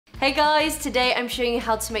Hey guys, today I'm showing you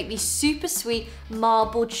how to make these super sweet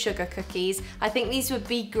marbled sugar cookies. I think these would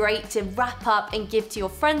be great to wrap up and give to your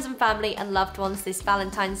friends and family and loved ones this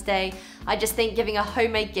Valentine's Day. I just think giving a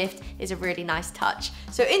homemade gift is a really nice touch.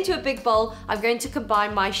 So into a big bowl, I'm going to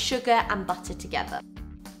combine my sugar and butter together.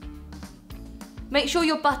 Make sure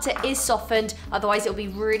your butter is softened, otherwise it'll be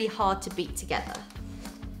really hard to beat together.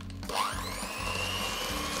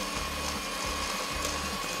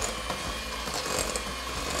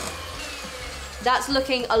 That's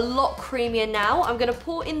looking a lot creamier now. I'm gonna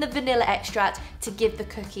pour in the vanilla extract to give the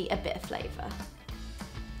cookie a bit of flavor.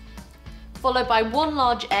 Followed by 1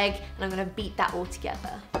 large egg, and I'm gonna beat that all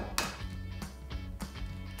together.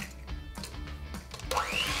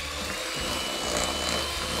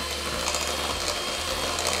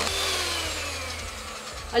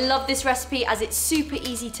 I love this recipe as it's super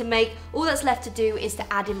easy to make. All that's left to do is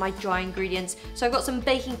to add in my dry ingredients. So I've got some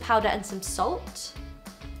baking powder and some salt.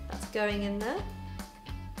 Going in there.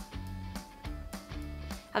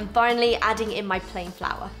 And finally adding in my plain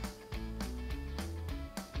flour.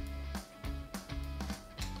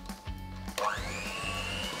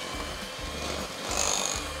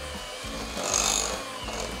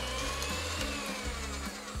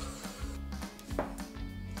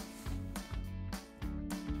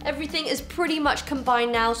 Everything is pretty much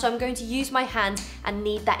combined now, so I'm going to use my hand and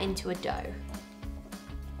knead that into a dough.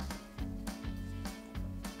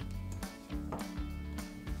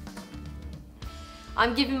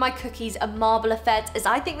 I'm giving my cookies a marble effect as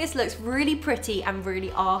I think this looks really pretty and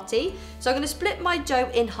really arty. So I'm going to split my dough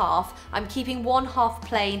in half. I'm keeping one half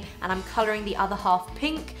plain and I'm colouring the other half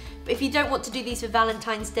pink. But if you don't want to do these for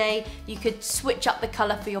Valentine's Day, you could switch up the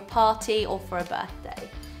colour for your party or for a birthday.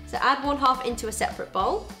 So add one half into a separate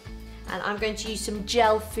bowl and I'm going to use some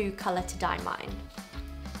gel food colour to dye mine.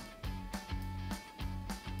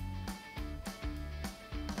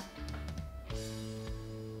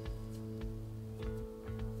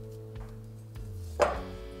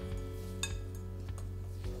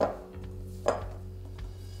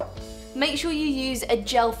 Make sure you use a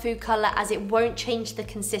gel food colour as it won't change the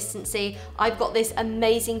consistency. I've got this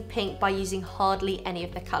amazing pink by using hardly any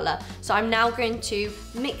of the colour. So I'm now going to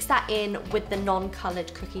mix that in with the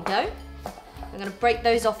non-coloured cookie dough. I'm going to break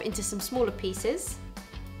those off into some smaller pieces.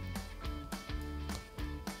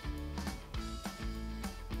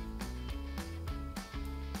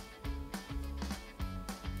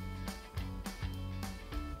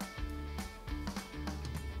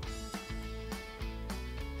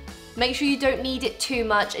 Make sure you don't knead it too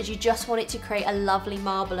much as you just want it to create a lovely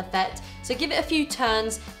marble effect. So give it a few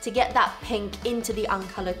turns to get that pink into the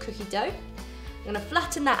uncoloured cookie dough. I'm going to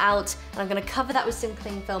flatten that out and I'm going to cover that with some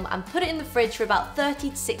cling film and put it in the fridge for about 30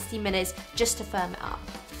 to 60 minutes just to firm it up.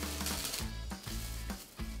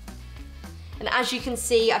 And as you can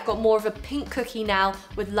see, I've got more of a pink cookie now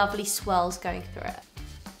with lovely swirls going through it.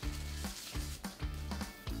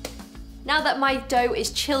 Now that my dough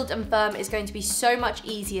is chilled and firm, it's going to be so much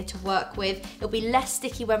easier to work with. It'll be less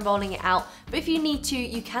sticky when rolling it out, but if you need to,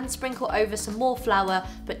 you can sprinkle over some more flour,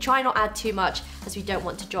 but try not add too much as we don't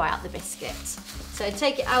want to dry out the biscuit. So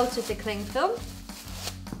take it out of the cling film,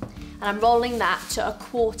 and I'm rolling that to a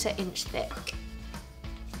 1/4 inch thick.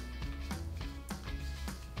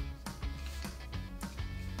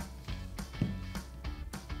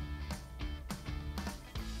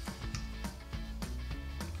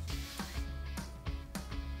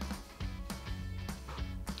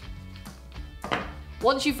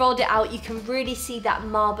 Once you've rolled it out, you can really see that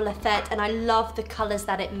marble effect, and I love the colours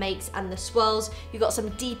that it makes and the swirls. You've got some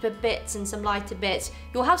deeper bits and some lighter bits.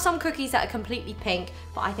 You'll have some cookies that are completely pink,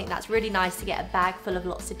 but I think that's really nice to get a bag full of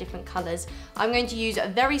lots of different colours. I'm going to use a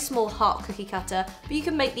very small heart cookie cutter, but you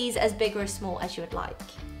can make these as big or as small as you would like.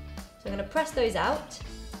 So I'm going to press those out.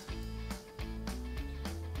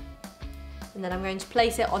 And then I'm going to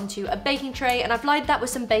place it onto a baking tray, and I've lined that with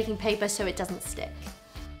some baking paper so it doesn't stick.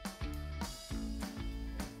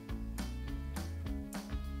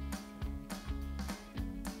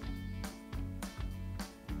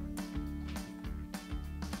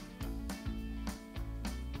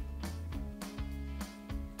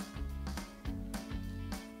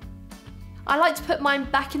 I like to put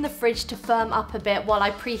mine back in the fridge to firm up a bit while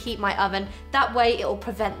I preheat my oven. That way it will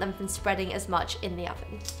prevent them from spreading as much in the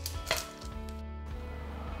oven.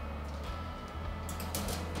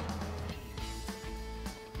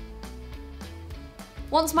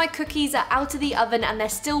 Once my cookies are out of the oven and they're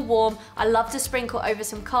still warm, I love to sprinkle over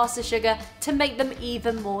some caster sugar to make them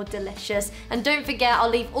even more delicious. And don't forget, I'll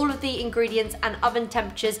leave all of the ingredients and oven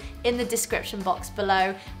temperatures in the description box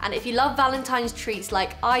below. And if you love Valentine's treats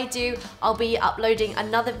like I do, I'll be uploading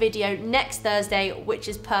another video next Thursday, which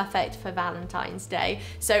is perfect for Valentine's Day.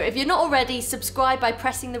 So if you're not already, subscribe by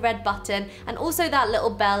pressing the red button and also that little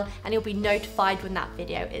bell, and you'll be notified when that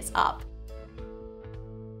video is up.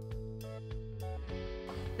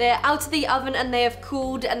 They're out of the oven and they have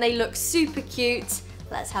cooled and they look super cute.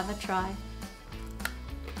 Let's have a try.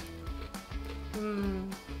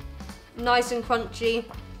 Nice and crunchy.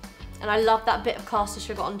 And I love that bit of caster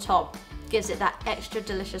sugar on top. Gives it that extra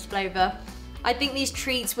delicious flavor. I think these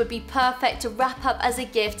treats would be perfect to wrap up as a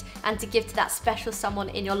gift and to give to that special someone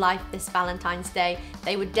in your life this Valentine's Day.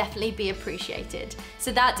 They would definitely be appreciated.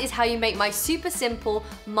 So that is how you make my super simple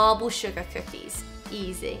marble sugar cookies.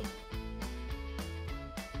 Easy.